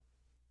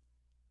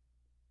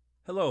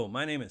Hello,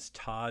 my name is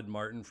Todd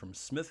Martin from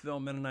Smithville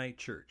Mennonite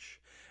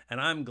Church,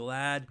 and I'm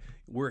glad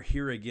we're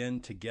here again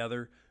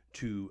together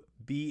to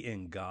be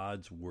in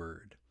God's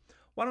Word.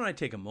 Why don't I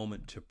take a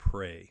moment to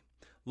pray?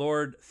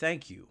 Lord,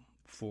 thank you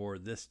for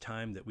this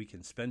time that we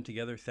can spend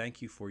together.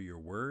 Thank you for your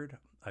Word.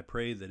 I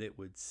pray that it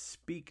would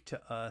speak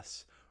to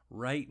us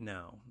right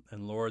now,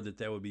 and Lord, that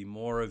there would be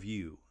more of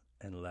you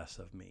and less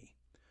of me.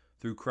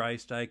 Through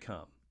Christ I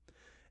come.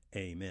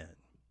 Amen.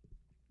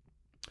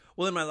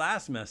 Well, in my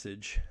last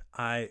message,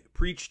 I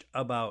preached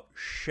about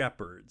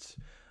shepherds,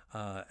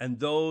 and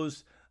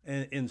those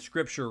in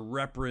Scripture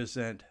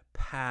represent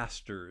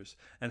pastors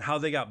and how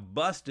they got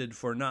busted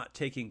for not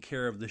taking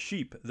care of the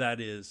sheep, that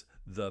is,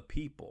 the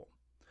people.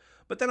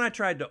 But then I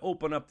tried to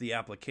open up the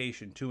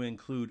application to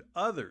include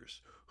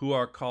others who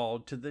are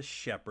called to the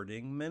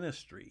shepherding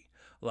ministry,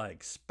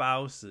 like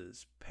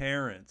spouses,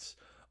 parents,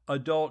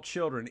 adult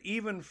children,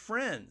 even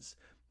friends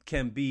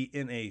can be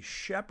in a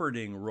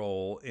shepherding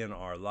role in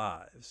our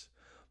lives.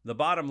 The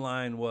bottom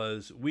line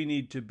was we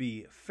need to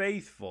be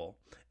faithful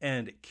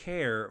and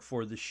care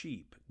for the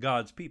sheep,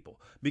 God's people,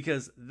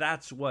 because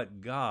that's what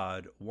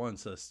God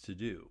wants us to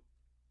do.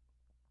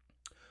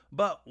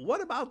 But what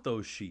about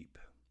those sheep?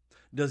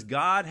 Does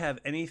God have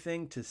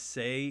anything to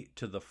say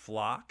to the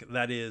flock,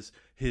 that is,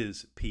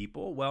 his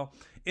people? Well,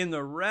 in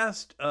the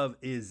rest of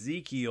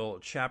Ezekiel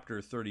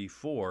chapter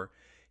 34,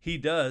 he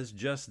does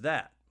just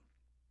that.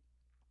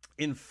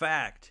 In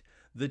fact,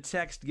 the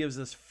text gives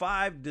us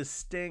 5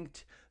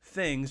 distinct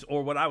things,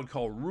 or what I would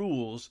call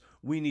rules,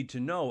 we need to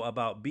know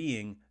about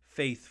being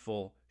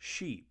faithful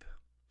sheep.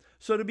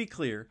 So to be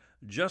clear,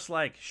 just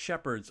like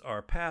shepherds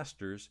are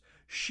pastors,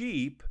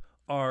 sheep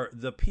are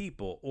the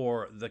people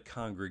or the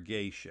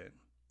congregation.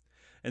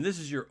 And this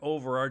is your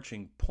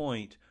overarching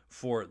point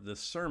for the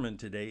sermon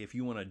today. If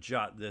you want to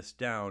jot this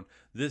down,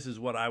 this is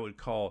what I would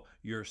call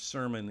your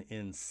sermon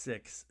in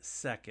 6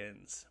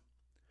 seconds.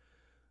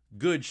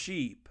 Good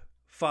sheep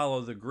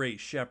follow the great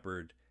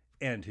shepherd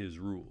and his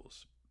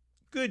rules.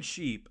 Good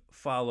sheep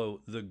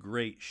follow the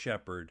great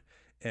shepherd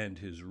and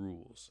his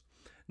rules.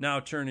 Now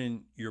turn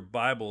in your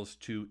Bibles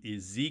to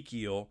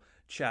Ezekiel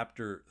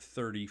chapter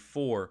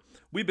 34.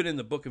 We've been in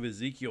the book of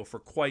Ezekiel for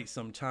quite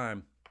some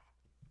time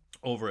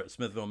over at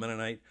Smithville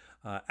Mennonite.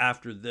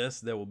 After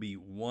this, there will be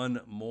one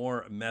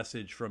more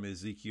message from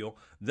Ezekiel.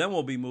 Then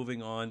we'll be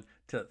moving on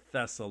to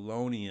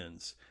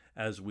Thessalonians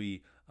as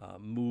we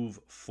move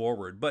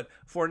forward. But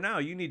for now,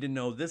 you need to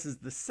know this is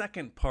the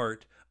second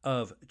part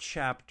of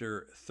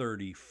chapter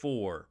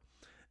 34.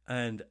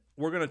 And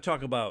we're going to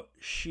talk about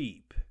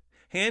sheep.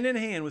 Hand in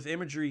hand with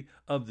imagery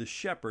of the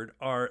shepherd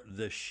are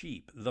the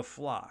sheep, the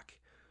flock.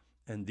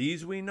 And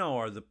these we know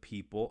are the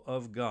people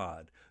of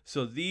God.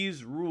 So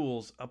these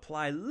rules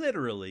apply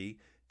literally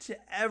to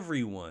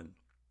everyone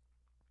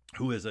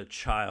who is a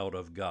child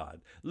of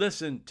God.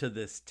 Listen to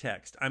this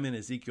text. I'm in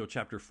Ezekiel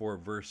chapter 4,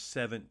 verse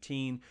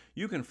 17.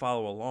 You can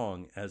follow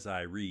along as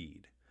I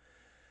read.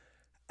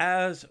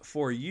 As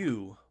for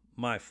you,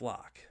 my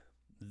flock,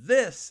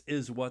 this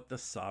is what the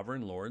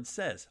sovereign Lord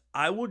says.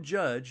 I will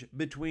judge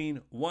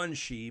between one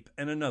sheep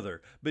and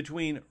another,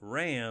 between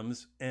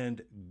rams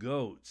and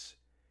goats.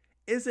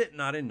 Is it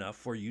not enough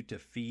for you to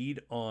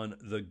feed on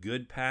the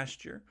good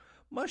pasture?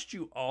 Must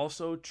you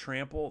also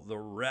trample the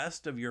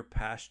rest of your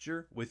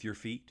pasture with your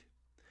feet?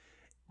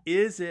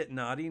 Is it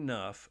not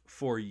enough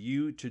for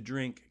you to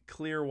drink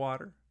clear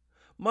water?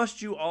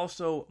 Must you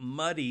also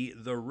muddy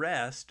the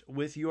rest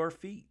with your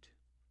feet?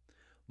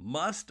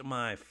 Must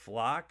my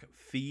flock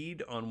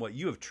feed on what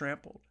you have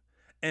trampled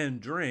and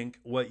drink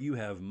what you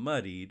have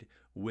muddied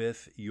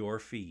with your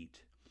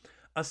feet?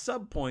 A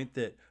subpoint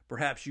that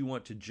perhaps you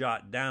want to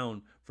jot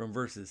down from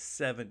verses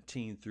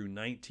 17 through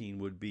 19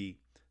 would be,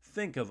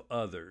 think of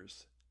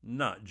others,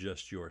 not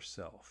just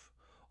yourself.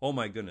 Oh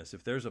my goodness,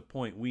 if there's a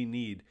point we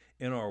need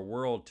in our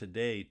world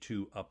today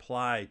to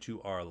apply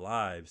to our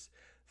lives,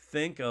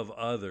 think of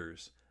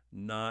others,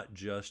 not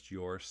just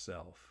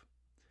yourself.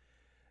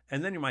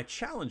 And then my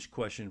challenge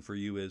question for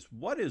you is,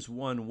 what is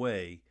one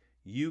way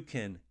you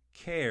can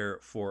care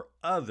for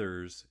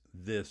others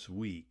this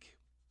week?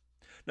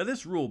 Now,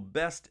 this rule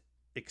best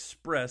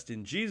expressed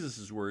in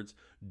Jesus' words,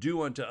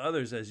 do unto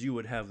others as you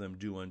would have them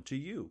do unto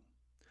you.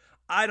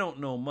 I don't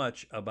know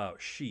much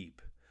about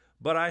sheep,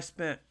 but I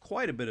spent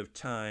quite a bit of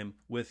time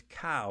with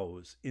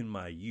cows in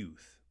my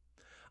youth.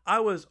 I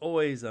was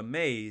always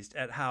amazed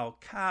at how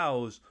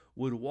cows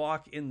would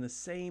walk in the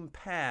same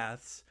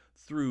paths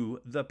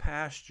through the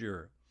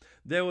pasture.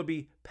 There would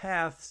be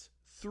paths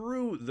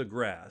through the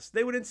grass.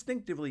 They would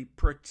instinctively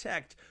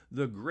protect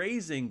the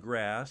grazing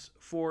grass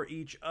for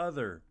each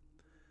other.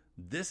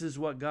 This is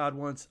what God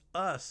wants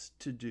us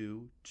to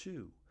do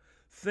too.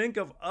 Think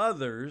of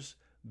others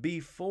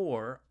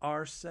before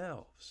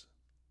ourselves.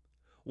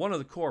 One of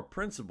the core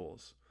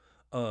principles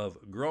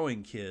of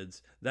growing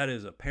kids, that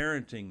is a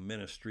parenting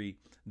ministry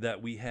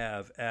that we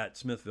have at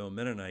Smithville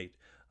Mennonite,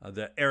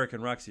 that Eric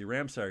and Roxy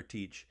Ramsar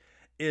teach,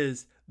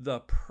 is the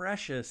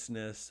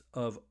preciousness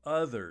of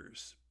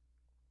others.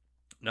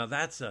 Now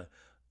that's a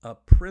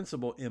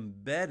principle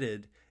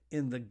embedded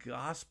in the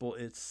gospel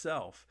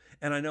itself.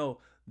 And I know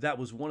that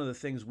was one of the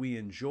things we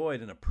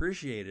enjoyed and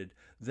appreciated,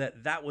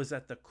 that was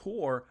at the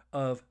core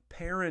of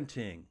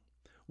parenting.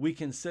 We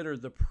consider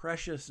the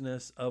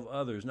preciousness of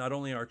others, not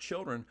only our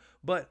children,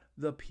 but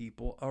the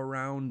people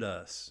around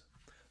us.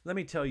 Let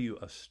me tell you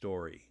a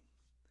story.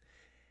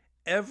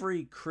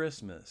 Every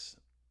Christmas,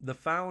 the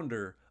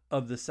founder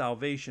of the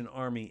Salvation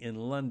Army in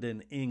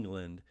London,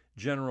 England,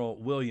 General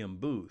William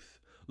Booth,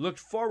 looked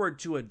forward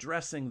to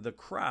addressing the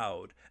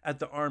crowd at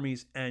the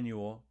Army's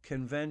annual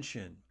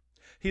convention.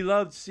 He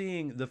loved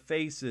seeing the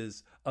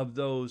faces of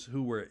those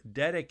who were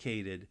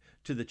dedicated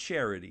to the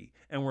charity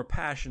and were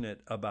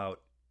passionate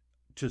about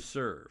to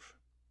serve.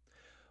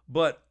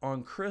 But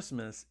on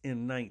Christmas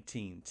in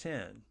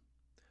 1910,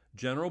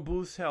 General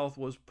Booth's health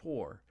was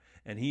poor,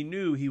 and he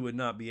knew he would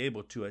not be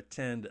able to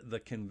attend the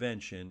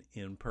convention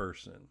in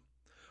person.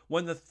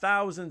 When the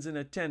thousands in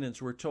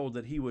attendance were told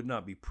that he would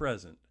not be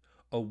present,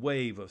 a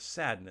wave of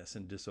sadness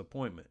and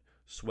disappointment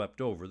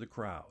swept over the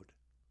crowd.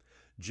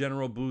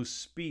 General Booth's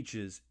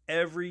speeches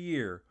every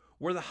year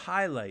were the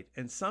highlight,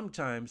 and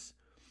sometimes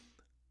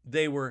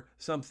they were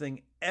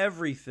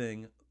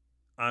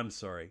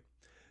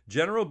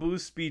General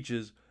Booth's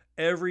speeches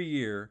every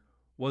year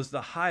was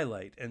the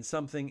highlight and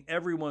something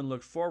everyone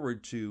looked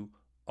forward to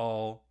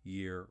all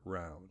year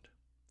round.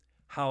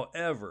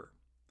 However,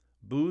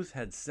 Booth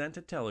had sent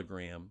a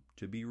telegram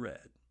to be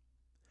read.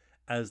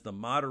 As the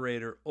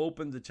moderator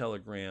opened the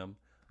telegram,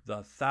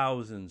 the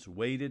thousands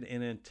waited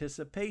in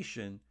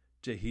anticipation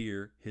to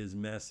hear his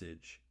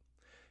message.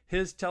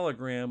 His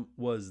telegram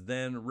was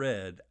then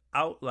read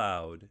out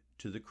loud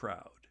to the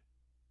crowd.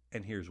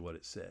 And here's what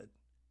it said.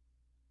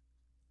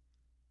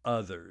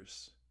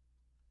 Others!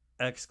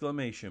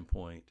 Exclamation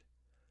point.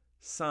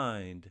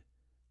 Signed,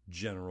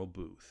 General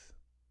Booth.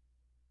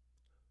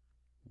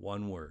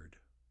 One word.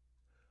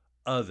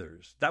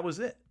 Others. That was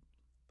it.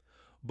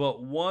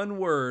 But one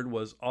word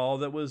was all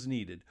that was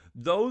needed.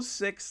 Those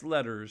 6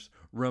 letters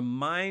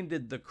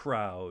reminded the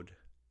crowd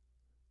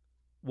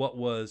what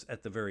was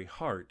at the very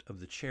heart of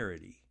the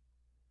charity: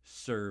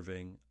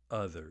 serving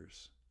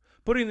others.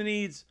 Putting the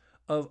needs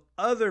of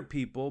other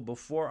people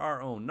before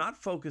our own,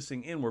 not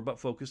focusing inward, but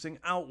focusing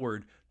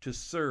outward to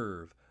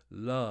serve,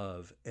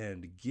 love,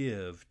 and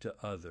give to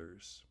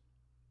others.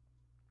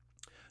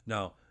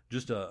 Now,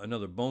 just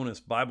another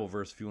bonus Bible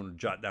verse if you want to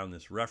jot down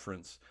this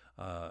reference,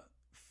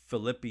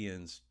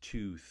 Philippians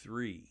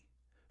 2:3.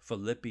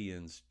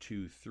 Philippians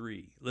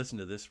 2:3. Listen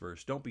to this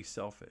verse. Don't be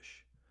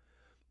selfish.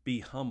 Be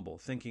humble,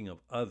 thinking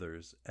of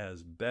others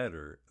as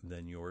better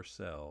than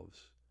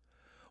yourselves.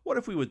 What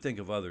if we would think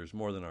of others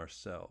more than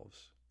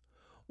ourselves?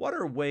 What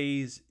are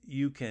ways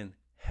you can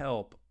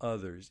help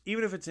others,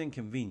 even if it's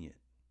inconvenient,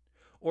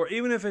 or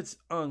even if it's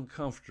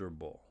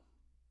uncomfortable?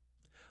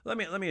 Let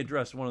me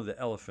address one of the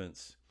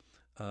elephants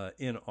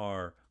in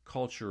our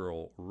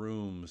cultural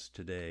rooms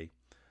today.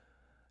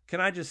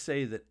 Can I just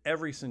say that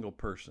every single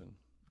person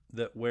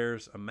that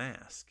wears a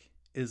mask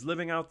is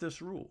living out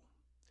this rule?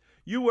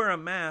 You wear a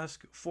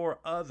mask for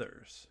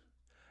others.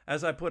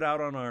 As I put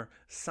out on our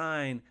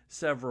sign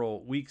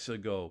several weeks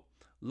ago,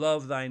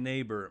 love thy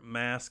neighbor,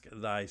 mask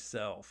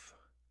thyself.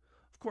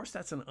 Of course,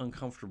 that's an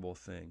uncomfortable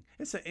thing.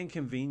 It's an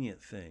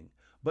inconvenient thing,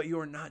 but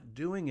you're not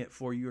doing it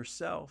for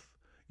yourself.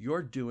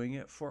 You're doing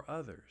it for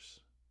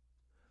others.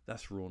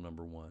 That's rule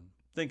number 1.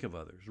 Think of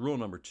others. Rule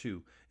number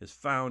 2 is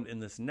found in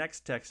this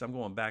next text. I'm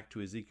going back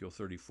to Ezekiel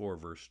 34,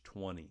 verse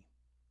 20.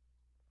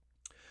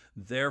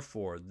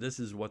 Therefore, this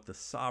is what the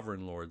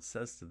sovereign Lord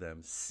says to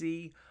them.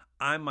 See,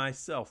 I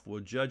myself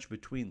will judge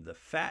between the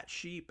fat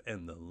sheep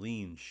and the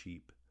lean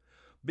sheep,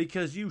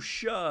 because you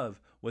shove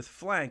with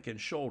flank and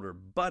shoulder,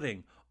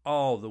 butting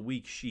all the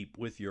weak sheep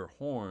with your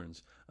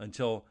horns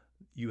until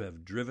you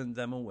have driven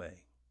them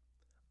away.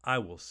 I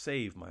will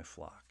save my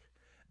flock,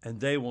 and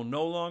they will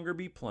no longer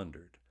be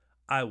plundered.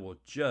 I will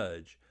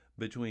judge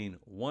between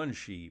one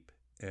sheep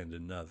and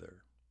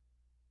another.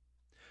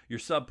 Your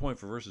subpoint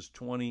for verses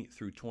 20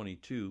 through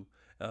 22,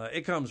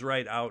 it comes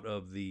right out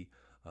of the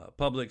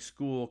Public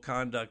School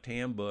Conduct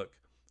Handbook.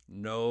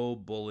 No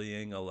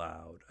bullying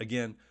allowed.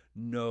 Again,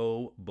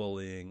 no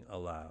bullying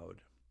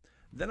allowed.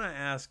 Then I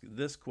ask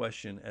this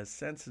question as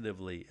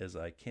sensitively as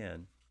I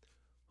can.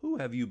 Who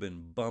have you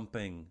been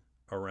bumping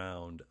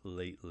around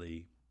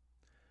lately?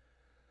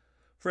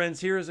 Friends,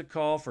 here is a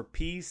call for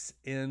peace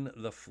in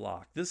the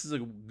flock. This is a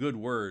good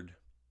word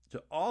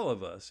to all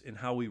of us in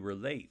how we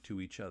relate to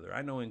each other.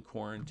 I know in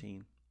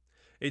quarantine,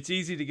 it's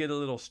easy to get a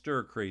little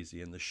stir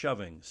crazy and the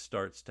shoving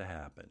starts to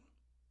happen.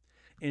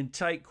 In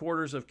tight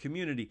quarters of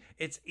community,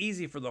 it's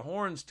easy for the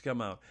horns to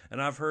come out. And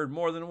I've heard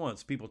more than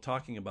once people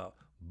talking about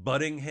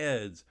butting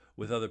heads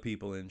with other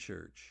people in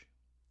church.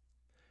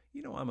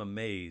 You know, I'm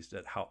amazed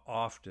at how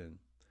often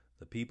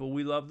the people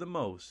we love the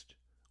most,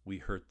 we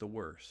hurt the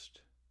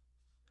worst.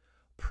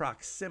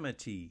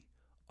 Proximity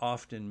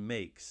often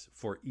makes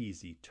for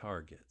easy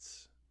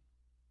targets.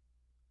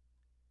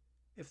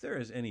 If there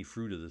is any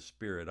fruit of the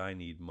Spirit I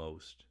need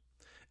most,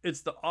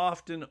 it's the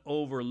often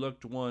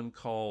overlooked one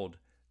called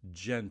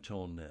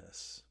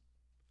gentleness.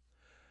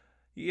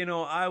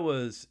 I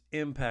was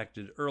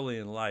impacted early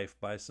in life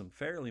by some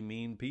fairly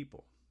mean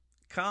people.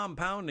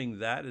 Compounding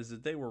that is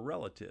that they were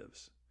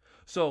relatives.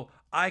 So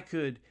I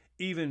could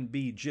even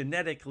be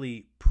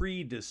genetically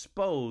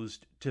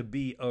predisposed to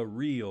be a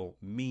real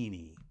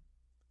meanie.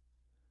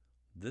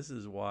 This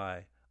is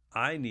why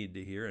I need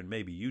to hear, and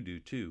maybe you do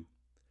too,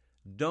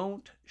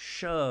 don't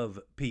shove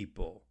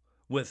people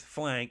with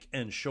flank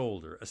and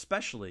shoulder,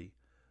 especially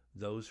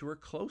those who are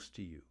close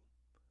to you.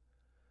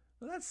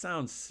 Well, that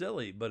sounds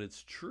silly, but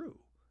it's true.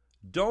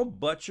 Don't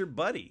butt your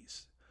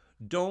buddies.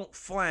 Don't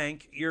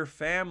flank your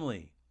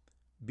family.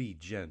 Be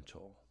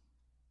gentle.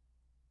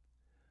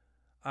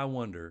 I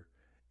wonder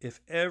if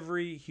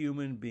every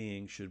human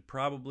being should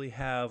probably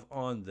have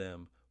on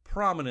them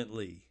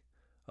prominently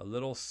a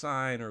little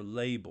sign or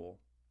label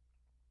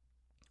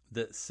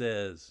that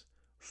says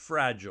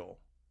fragile,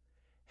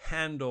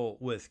 handle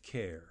with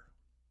care.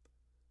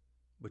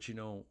 But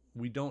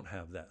we don't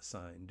have that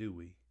sign, do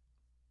we?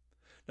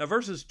 Now,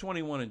 verses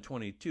 21 and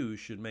 22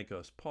 should make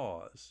us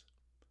pause.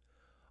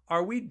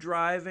 Are we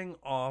driving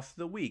off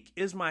the weak?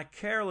 Is my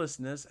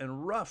carelessness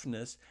and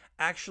roughness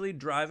actually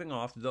driving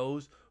off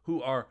those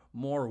who are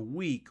more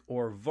weak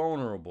or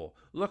vulnerable?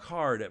 Look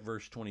hard at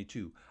verse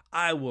 22.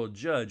 I will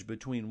judge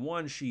between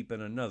one sheep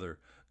and another.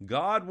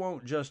 God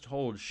won't just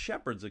hold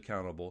shepherds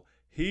accountable.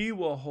 He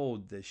will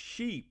hold the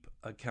sheep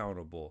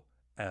accountable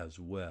as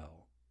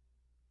well.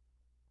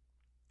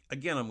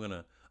 Again, I'm going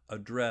to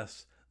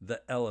address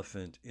the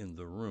elephant in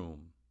the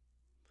room.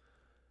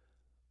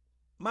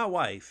 My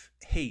wife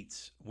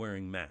hates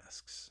wearing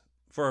masks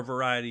for a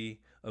variety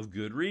of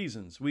good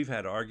reasons. We've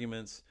had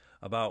arguments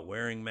about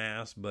wearing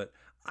masks, but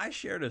I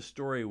shared a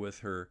story with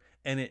her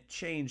and it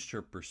changed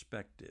her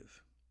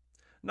perspective.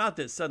 Not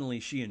that suddenly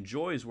she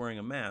enjoys wearing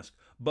a mask,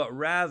 but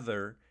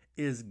rather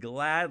is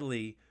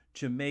gladly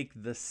to make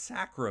the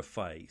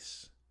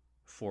sacrifice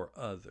for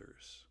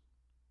others.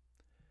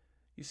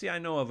 You see, I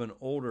know of an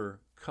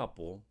older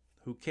couple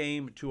who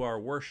came to our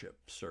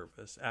worship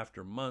service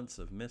after months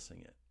of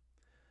missing it.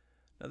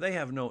 Now, they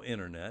have no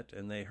internet,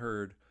 and they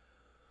heard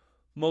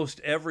most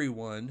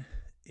everyone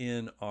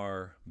in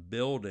our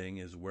building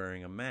is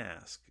wearing a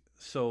mask.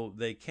 So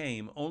they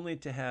came only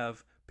to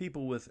have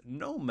people with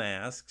no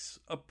masks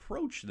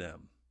approach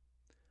them.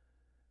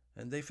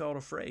 And they felt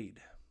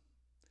afraid.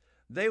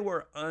 They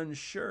were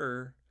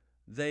unsure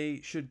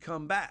they should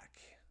come back.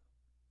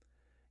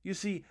 You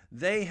see,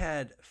 they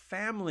had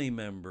family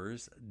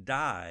members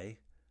die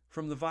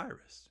from the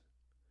virus.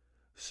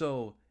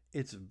 So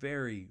it's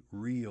very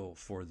real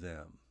for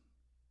them.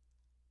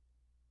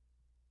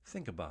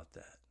 Think about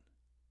that.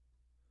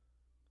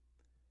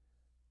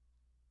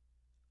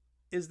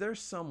 Is there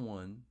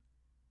someone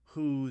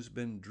who's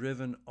been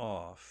driven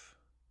off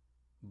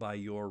by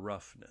your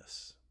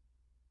roughness?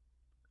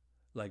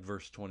 Like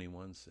verse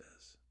 21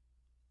 says.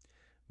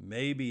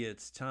 Maybe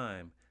it's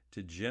time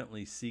to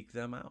gently seek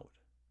them out.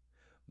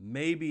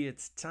 Maybe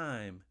it's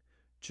time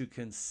to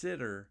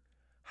consider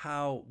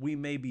how we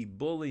may be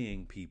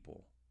bullying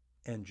people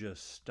and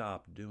just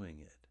stop doing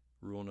it.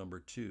 Rule number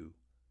 2,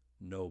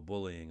 no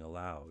bullying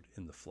allowed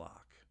in the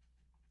flock.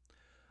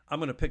 I'm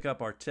going to pick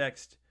up our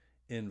text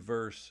in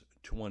verse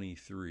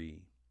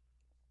 23.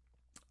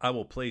 I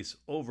will place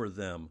over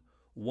them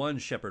one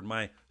shepherd,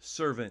 my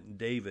servant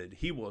David.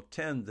 He will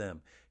tend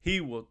them. He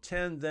will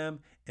tend them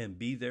and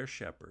be their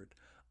shepherd.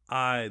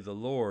 I, the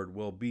Lord,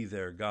 will be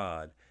their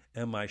God,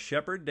 and my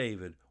shepherd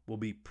David will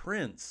be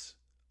prince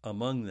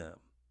among them.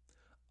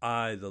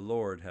 I, the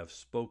Lord, have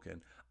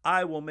spoken.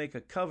 I will make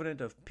a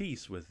covenant of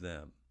peace with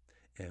them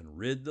and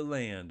rid the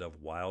land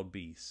of wild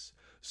beasts,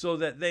 so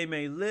that they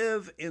may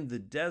live in the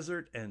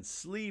desert and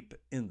sleep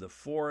in the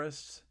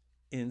forests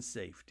in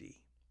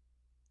safety.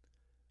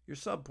 Your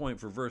subpoint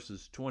for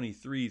verses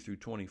 23 through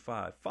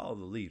 25, follow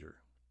the leader.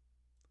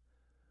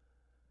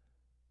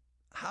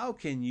 How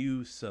can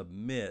you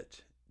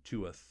submit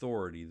to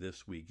authority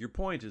this week? Your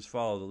point is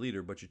follow the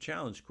leader, but your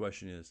challenge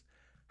question is,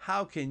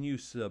 how can you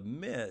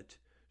submit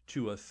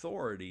to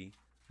authority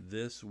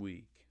this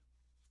week?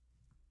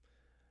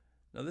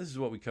 Now, this is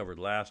what we covered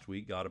last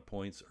week. God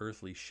appoints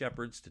earthly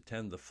shepherds to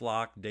tend the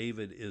flock.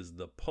 David is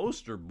the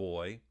poster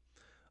boy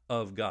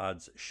of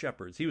God's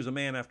shepherds. He was a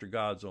man after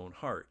God's own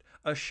heart,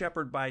 a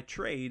shepherd by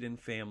trade and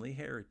family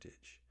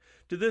heritage.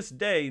 To this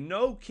day,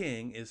 no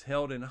king is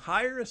held in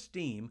higher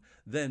esteem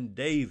than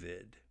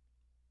David.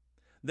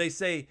 They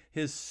say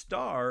his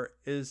star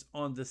is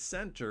on the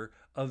center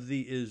of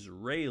the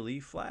Israeli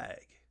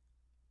flag.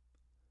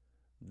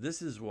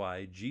 This is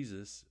why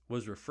Jesus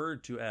was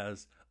referred to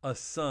as a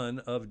son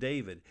of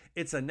David.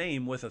 It's a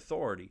name with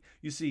authority.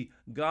 You see,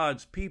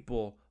 God's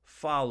people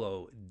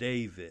follow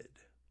David.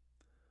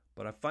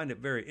 But I find it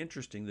very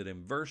interesting that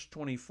in verse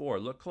 24,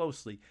 look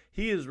closely,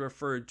 he is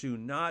referred to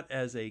not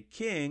as a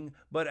king,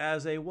 but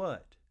as a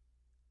what?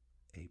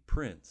 A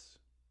prince.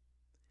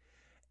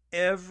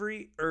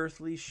 Every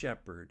earthly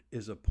shepherd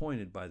is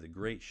appointed by the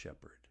great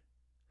shepherd.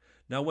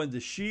 Now, when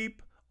the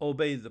sheep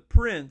obey the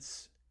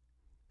prince,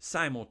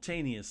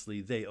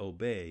 simultaneously they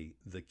obey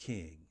the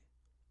king.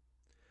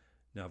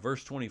 Now,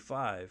 verse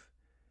 25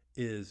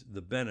 is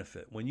the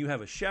benefit. When you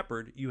have a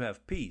shepherd, you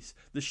have peace.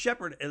 The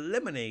shepherd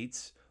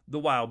eliminates the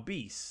wild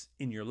beasts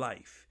in your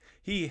life.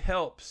 He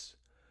helps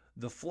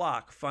the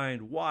flock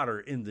find water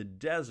in the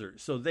desert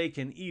so they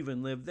can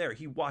even live there.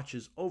 He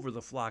watches over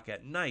the flock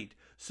at night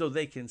so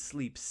they can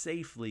sleep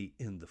safely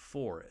in the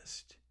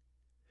forest.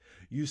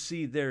 You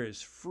see, there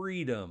is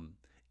freedom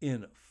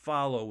in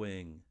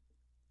following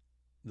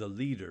the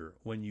leader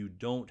when you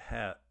don't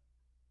have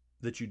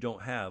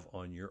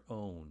on your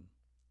own.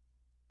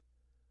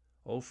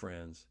 Oh,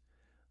 friends,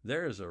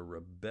 there is a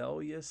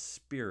rebellious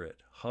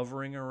spirit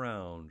hovering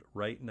around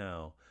right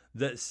now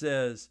that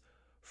says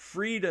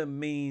freedom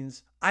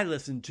means I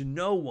listen to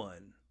no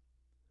one.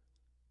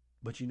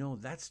 But you know,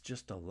 that's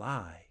just a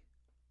lie.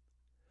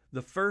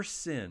 The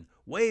first sin,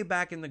 way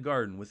back in the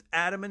garden with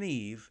Adam and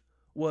Eve,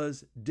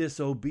 was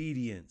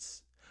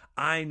disobedience.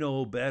 I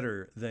know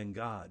better than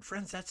God.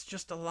 Friends, that's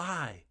just a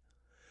lie.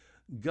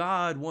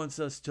 God wants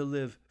us to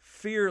live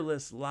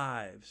fearless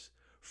lives,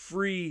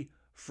 free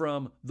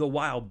from the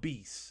wild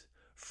beasts,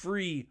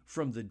 free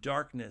from the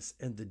darkness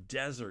and the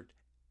desert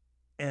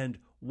and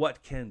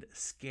what can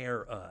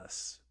scare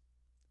us.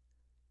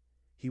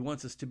 He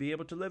wants us to be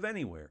able to live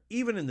anywhere,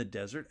 even in the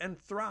desert, and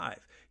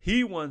thrive.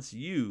 He wants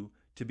you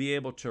to be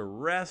able to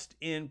rest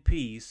in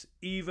peace,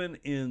 even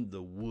in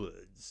the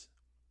woods.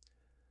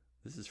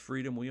 This is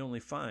freedom we only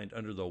find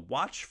under the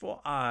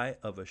watchful eye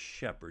of a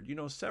shepherd. You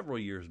know, several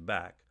years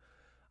back,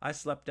 I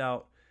slept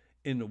out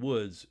in the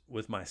woods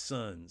with my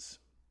sons.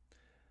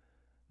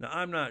 Now,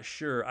 I'm not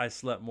sure I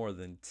slept more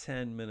than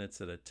 10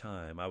 minutes at a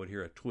time. I would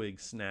hear a twig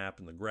snap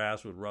and the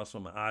grass would rustle,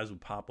 my eyes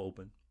would pop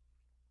open.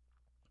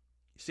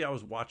 You see, I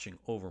was watching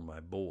over my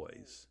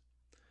boys.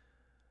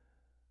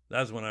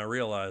 That's when I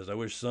realized I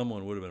wish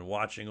someone would have been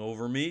watching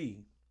over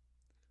me.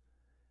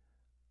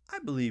 I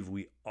believe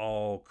we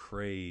all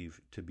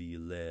crave to be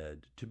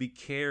led, to be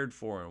cared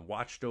for and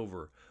watched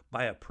over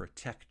by a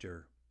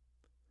protector.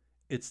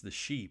 It's the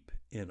sheep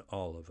in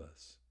all of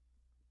us.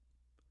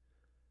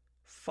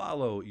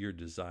 Follow your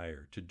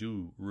desire to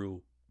do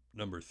rule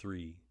number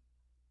 3.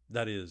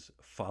 That is,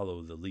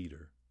 follow the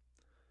leader.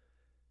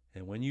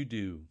 And when you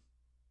do,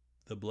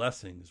 the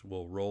blessings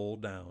will roll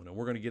down. And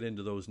we're going to get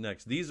into those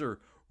next. These are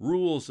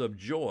rules of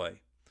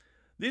joy.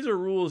 These are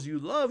rules you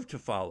love to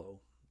follow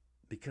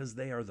because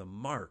they are the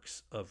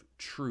marks of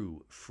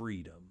true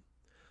freedom.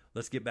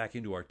 Let's get back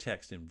into our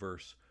text in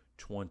verse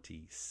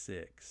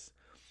 26.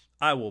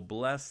 I will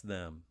bless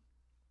them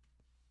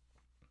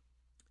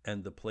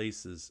and the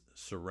places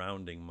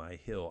surrounding my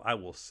hill. I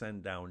will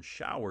send down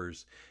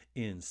showers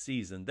in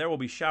season. There will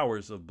be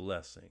showers of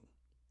blessing.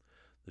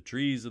 The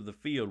trees of the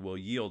field will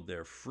yield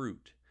their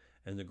fruit,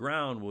 and the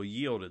ground will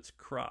yield its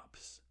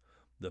crops.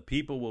 The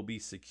people will be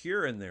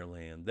secure in their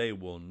land. They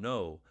will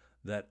know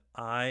that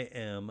I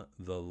am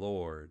the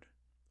Lord,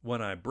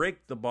 when I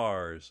break the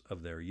bars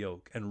of their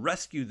yoke and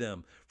rescue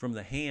them from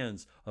the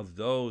hands of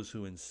those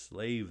who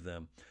enslave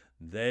them.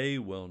 They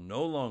will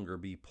no longer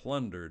be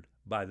plundered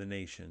by the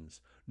nations,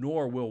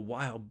 nor will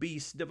wild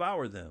beasts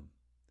devour them.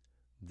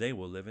 They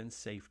will live in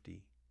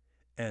safety,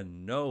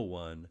 and no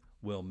one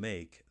will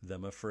make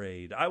them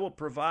afraid. I will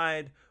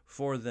provide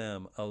for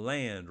them a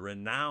land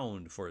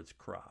renowned for its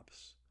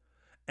crops,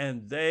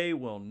 and they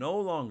will no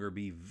longer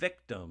be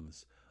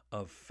victims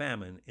of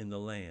famine in the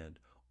land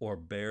or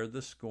bear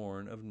the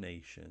scorn of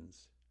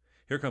nations.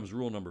 Here comes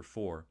rule number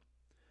 4.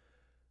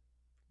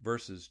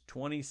 Verses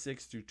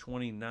 26 through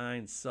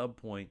 29,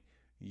 subpoint,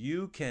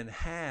 you can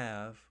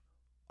have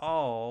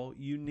all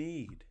you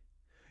need.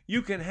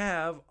 You can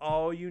have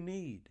all you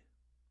need.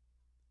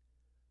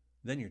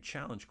 Then your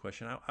challenge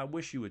question, I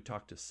wish you would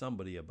talk to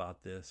somebody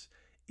about this,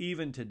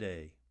 even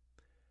today.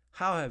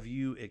 How have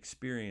you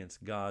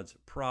experienced God's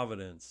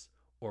providence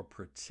or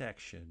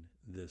protection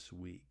this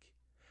week?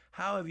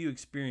 How have you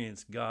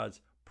experienced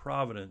God's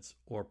providence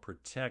or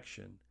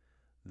protection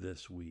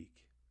this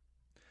week?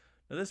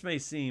 Now, this may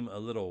seem a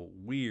little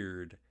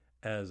weird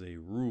as a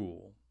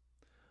rule,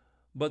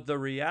 but the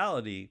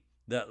reality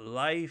that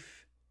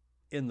life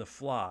in the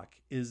flock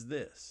is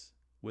this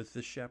with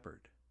the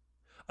shepherd.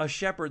 A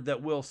shepherd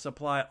that will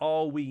supply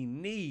all we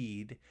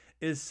need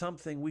is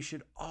something we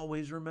should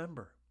always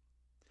remember.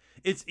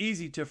 It's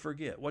easy to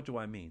forget. What do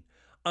I mean?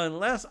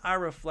 Unless I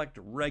reflect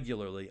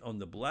regularly on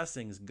the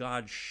blessings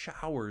God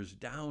showers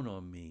down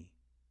on me,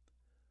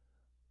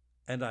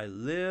 and I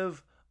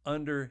live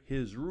under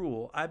his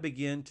rule, I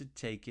begin to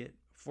take it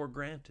for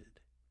granted.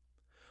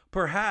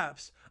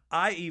 Perhaps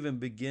I even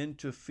begin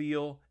to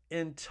feel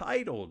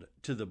entitled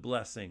to the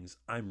blessings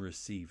I'm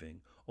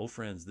receiving. Oh,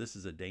 friends, this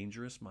is a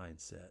dangerous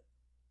mindset.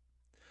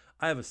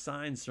 I have a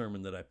sign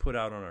sermon that I put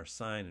out on our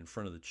sign in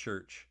front of the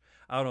church,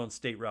 out on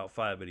State Route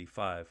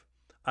 585.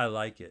 I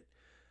like it.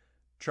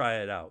 Try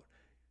it out.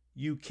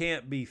 You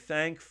can't be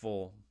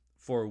thankful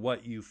for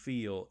what you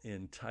feel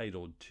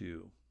entitled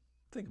to.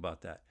 Think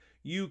about that.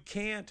 You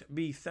can't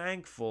be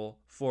thankful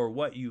for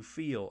what you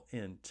feel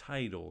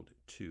entitled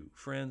to.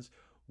 Friends,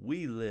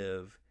 we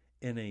live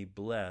in a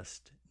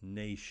blessed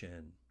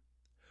nation.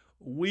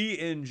 We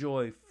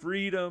enjoy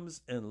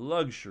freedoms and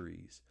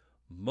luxuries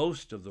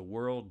most of the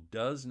world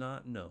does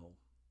not know.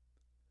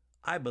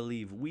 I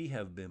believe we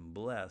have been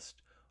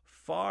blessed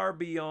far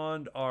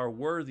beyond our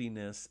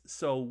worthiness,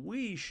 so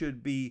we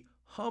should be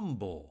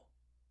humble.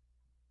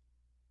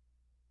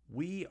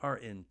 We are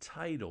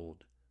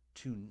entitled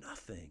to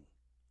nothing.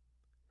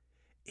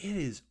 It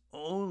is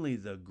only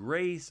the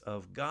grace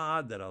of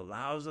God that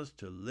allows us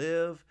to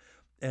live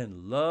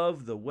and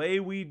love the way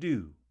we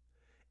do,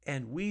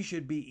 and we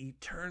should be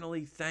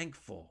eternally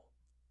thankful.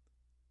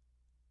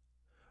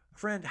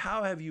 Friend,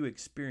 how have you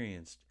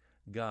experienced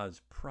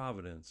God's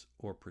providence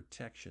or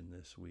protection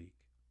this week?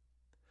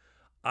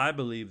 I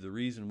believe the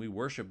reason we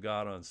worship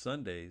God on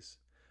Sundays,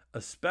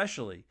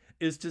 especially,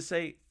 is to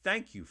say,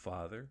 thank you,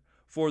 Father,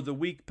 for the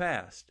week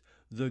past,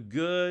 the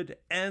good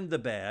and the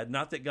bad.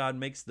 Not that God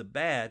makes the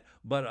bad,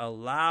 but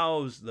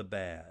allows the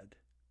bad.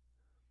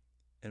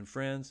 And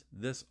friends,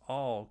 this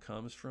all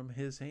comes from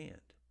His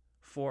hand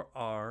for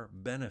our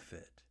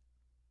benefit.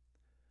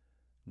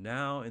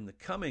 Now, in the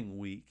coming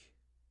week,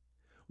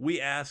 we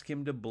ask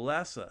Him to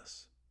bless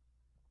us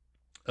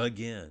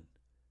again,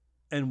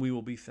 and we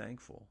will be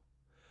thankful,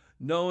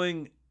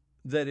 knowing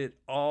that it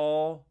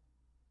all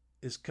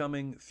is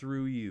coming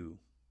through you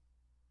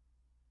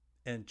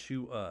and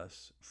to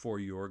us for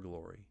your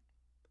glory.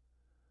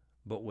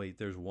 But wait,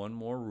 there's one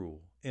more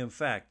rule. In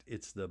fact,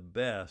 it's the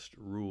best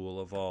rule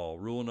of all.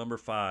 Rule number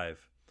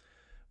 5.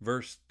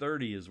 Verse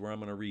 30 is where I'm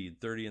going to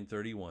read, 30 and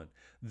 31.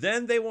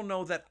 Then they will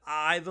know that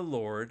I, the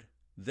Lord,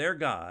 their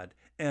God,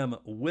 am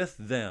with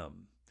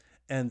them,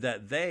 and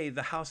that they,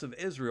 the house of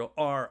Israel,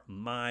 are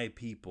my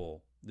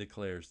people,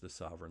 declares the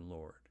sovereign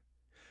Lord.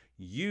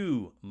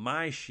 You,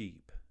 my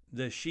sheep,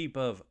 the sheep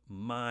of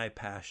my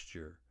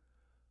pasture,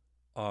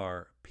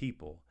 are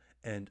people,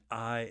 and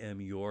I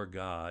am your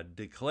God,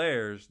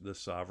 declares the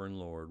sovereign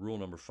Lord. Rule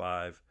number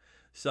 5,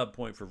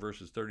 subpoint for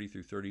verses 30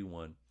 through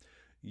 31.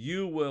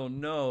 You will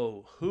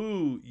know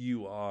who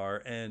you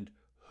are and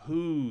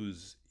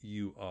whose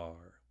you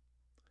are.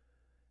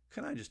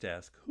 Can I just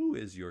ask, who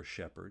is your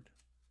shepherd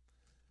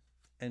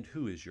and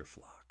who is your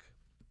flock?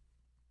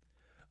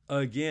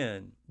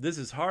 Again, this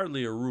is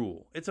hardly a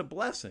rule. It's a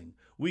blessing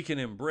we can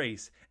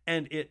embrace,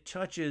 and it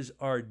touches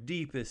our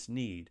deepest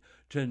need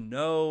to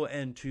know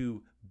and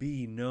to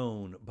be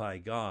known by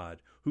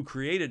God, who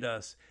created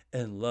us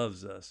and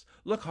loves us.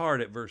 Look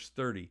hard at verse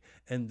 30,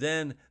 and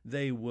then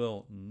they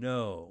will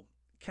know.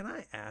 Can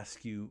I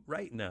ask you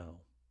right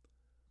now,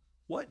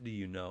 what do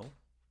you know?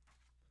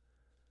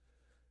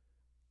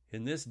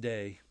 In this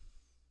day,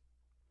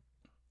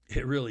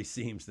 it really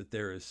seems that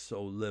there is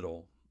so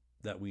little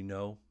that we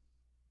know.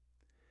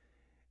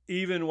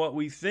 Even what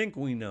we think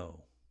we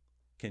know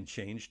can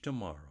change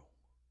tomorrow.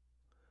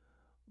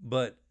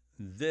 But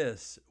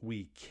this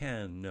we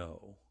can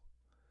know,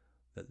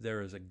 that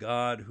there is a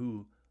God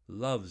who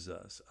loves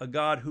us, a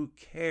God who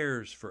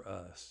cares for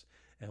us,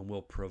 and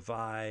will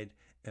provide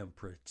and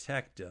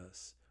protect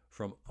us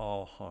from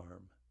all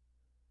harm.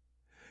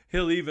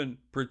 He'll even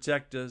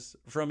protect us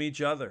from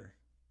each other.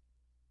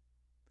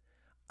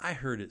 I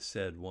heard it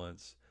said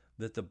once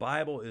that the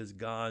Bible is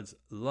God's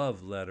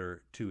love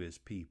letter to His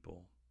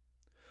people.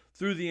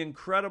 Through the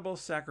incredible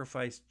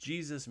sacrifice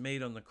Jesus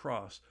made on the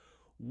cross,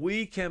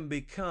 we can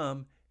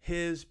become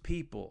His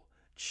people,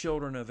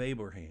 children of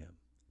Abraham,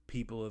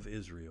 people of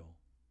Israel.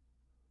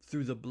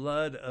 Through the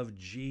blood of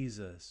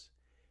Jesus,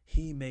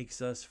 He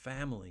makes us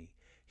family.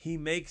 He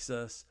makes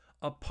us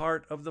a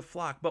part of the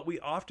flock, but we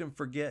often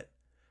forget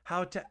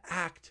how to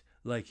act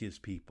like His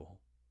people.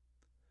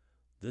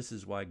 This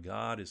is why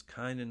God is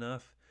kind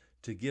enough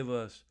to give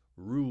us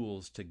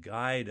rules to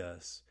guide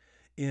us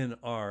in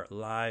our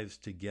lives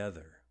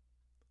together,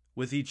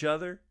 with each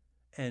other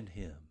and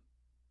Him.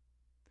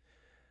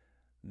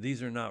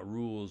 These are not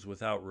rules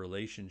without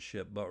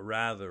relationship, but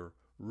rather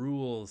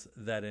rules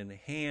that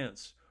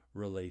enhance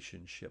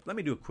relationship. Let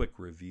me do a quick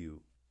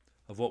review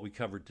of what we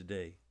covered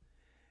today.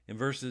 In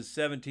verses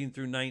 17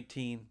 through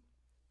 19,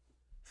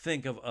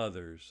 think of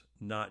others,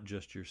 not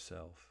just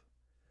yourself.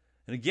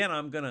 And again,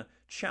 I'm going to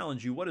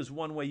challenge you. What is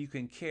one way you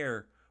can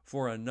care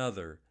for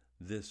another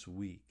this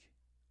week?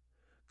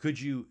 Could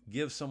you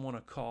give someone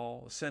a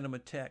call, send them a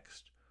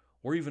text,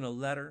 or even a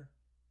letter?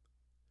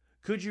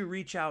 Could you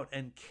reach out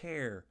and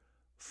care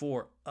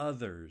for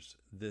others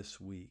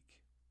this week?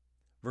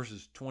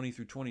 Verses 20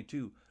 through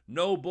 22,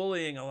 no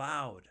bullying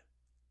allowed.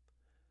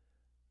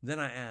 Then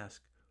I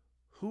ask,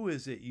 who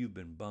is it you've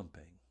been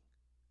bumping?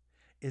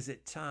 Is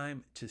it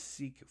time to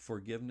seek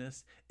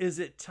forgiveness? Is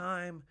it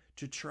time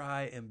to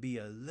try and be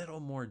a little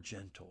more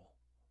gentle?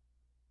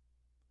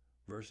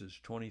 Verses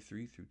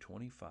 23 through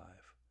 25,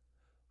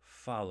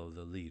 follow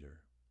the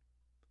leader.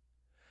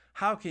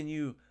 How can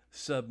you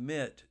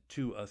submit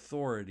to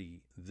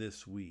authority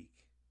this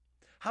week?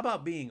 How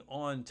about being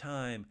on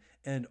time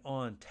and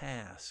on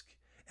task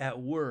at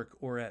work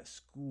or at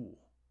school?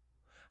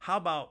 How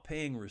about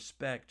paying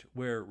respect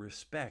where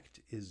respect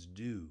is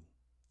due?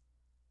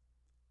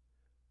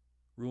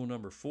 Rule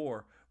number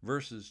 4,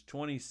 verses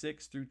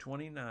 26 through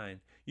 29,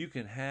 you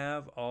can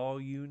have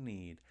all you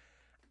need.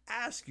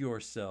 ask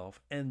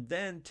yourself and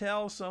then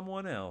tell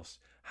someone else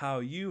how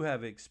you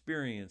have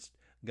experienced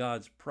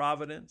God's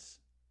providence,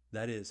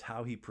 that is,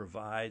 how He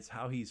provides,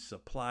 how He's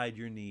supplied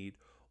your need,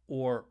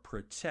 or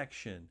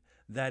protection,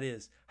 that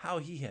is, how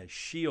He has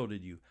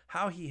shielded you,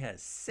 how He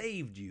has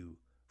saved you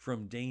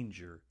from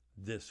danger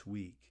this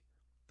week.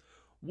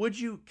 Would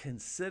you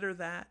consider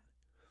that?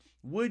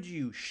 Would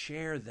you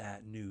share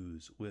that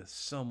news with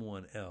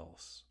someone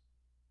else?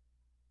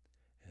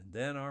 And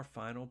then our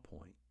final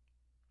point,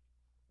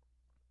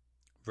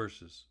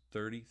 verses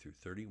 30 through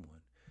 31.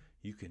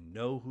 You can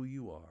know who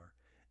you are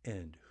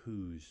and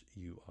whose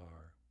you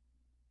are.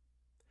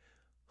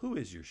 Who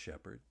is your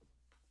shepherd?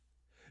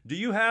 Do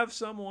you have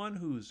someone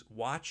who's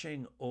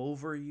watching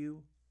over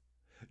you?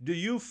 Do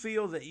you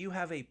feel that you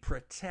have a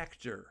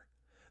protector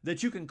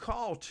that you can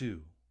call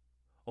to?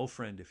 Oh,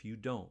 friend, if you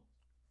don't,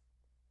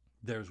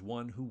 there's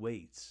one who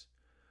waits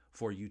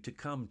for you to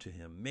come to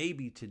him.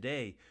 Maybe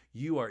today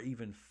you are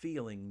even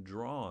feeling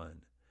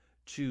drawn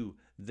to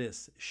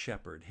this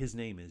shepherd. His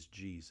name is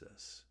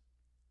Jesus.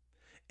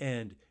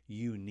 And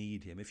you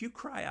need him. If you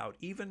cry out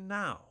even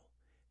now,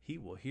 he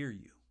will hear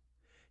you.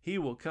 He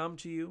will come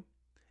to you,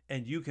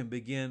 and you can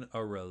begin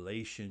a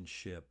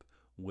relationship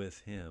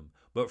with him.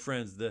 But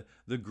friends,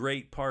 the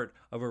great part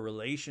of a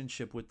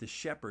relationship with the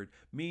shepherd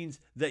means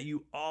that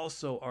you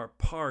also are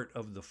part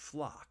of the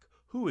flock.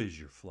 Who is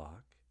your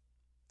flock?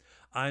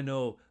 I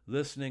know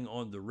listening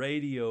on the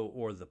radio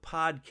or the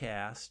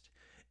podcast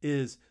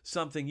is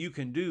something you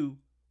can do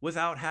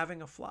without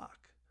having a flock.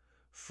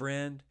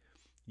 Friend,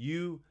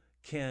 you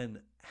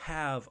can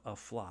have a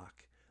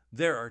flock.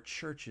 There are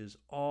churches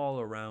all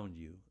around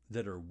you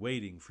that are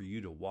waiting for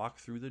you to walk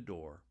through the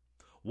door.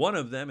 One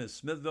of them is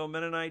Smithville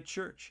Mennonite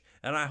Church,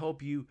 and I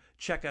hope you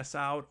check us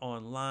out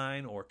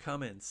online or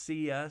come and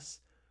see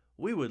us.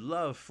 We would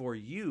love for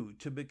you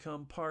to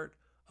become part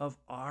of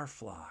our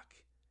flock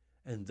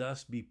and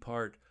thus be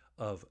part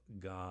of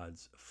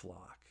God's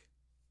flock.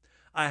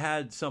 I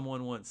had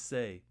someone once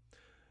say,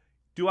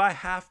 do I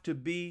have to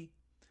be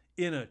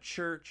in a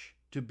church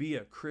to be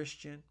a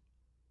Christian?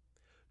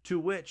 To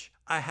which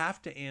I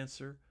have to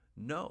answer,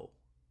 no.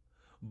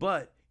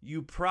 But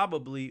you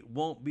probably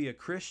won't be a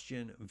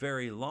Christian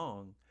very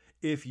long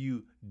if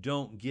you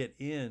don't get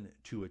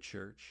into a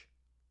church,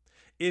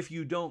 if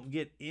you don't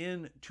get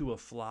into a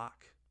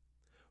flock.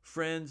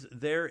 Friends,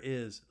 there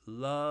is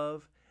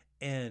love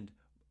and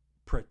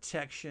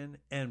protection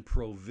and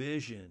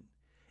provision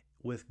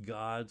with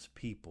God's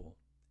people.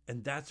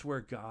 And that's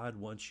where God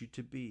wants you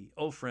to be.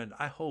 Oh, friend,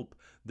 I hope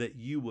that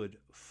you would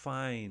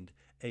find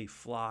a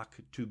flock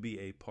to be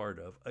a part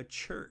of, a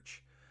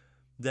church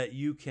that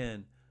you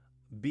can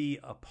be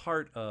a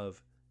part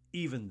of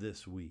even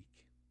this week.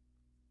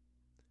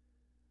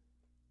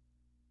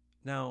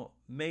 Now,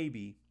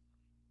 maybe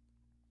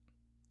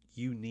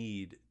you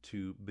need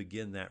to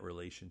begin that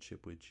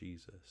relationship with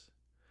Jesus.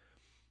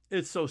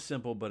 It's so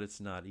simple, but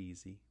it's not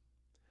easy.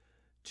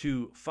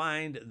 To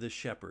find the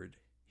shepherd,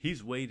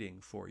 he's waiting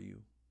for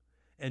you.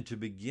 And to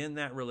begin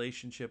that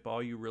relationship,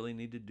 all you really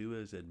need to do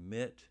is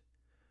admit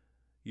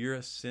you're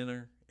a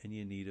sinner and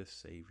you need a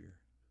Savior.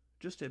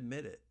 Just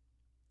admit it.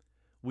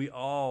 We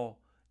all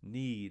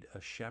need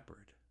a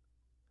shepherd.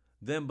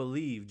 Then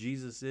believe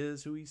Jesus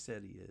is who he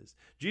said he is.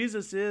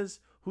 Jesus is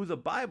who the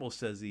Bible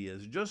says he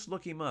is. Just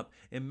look him up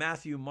in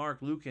Matthew, Mark,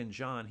 Luke, and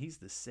John. He's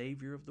the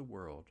Savior of the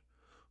world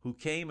who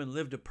came and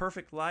lived a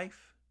perfect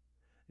life,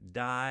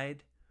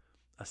 died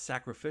a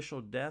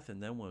sacrificial death,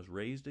 and then was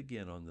raised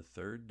again on the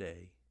third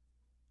day.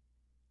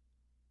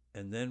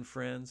 And then,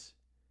 friends,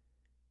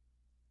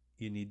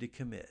 you need to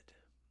commit.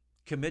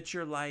 Commit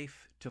your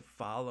life to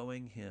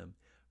following him.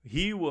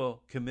 He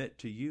will commit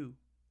to you,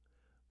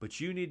 but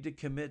you need to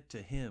commit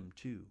to him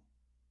too.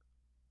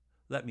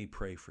 Let me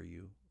pray for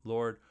you.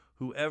 Lord,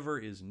 whoever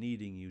is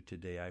needing you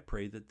today, I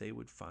pray that they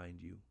would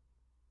find you.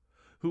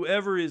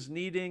 Whoever is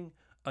needing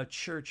a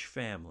church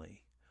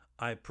family,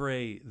 I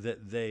pray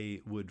that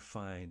they would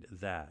find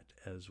that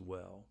as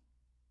well.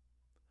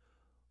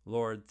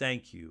 Lord,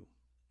 thank you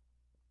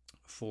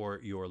for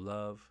your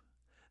love.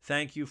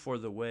 Thank you for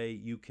the way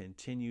you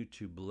continue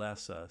to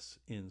bless us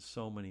in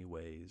so many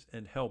ways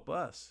and help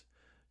us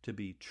to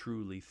be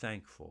truly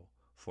thankful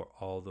for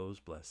all those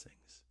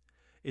blessings.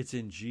 It's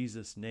in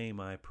Jesus' name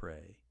I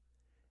pray.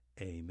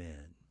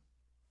 Amen.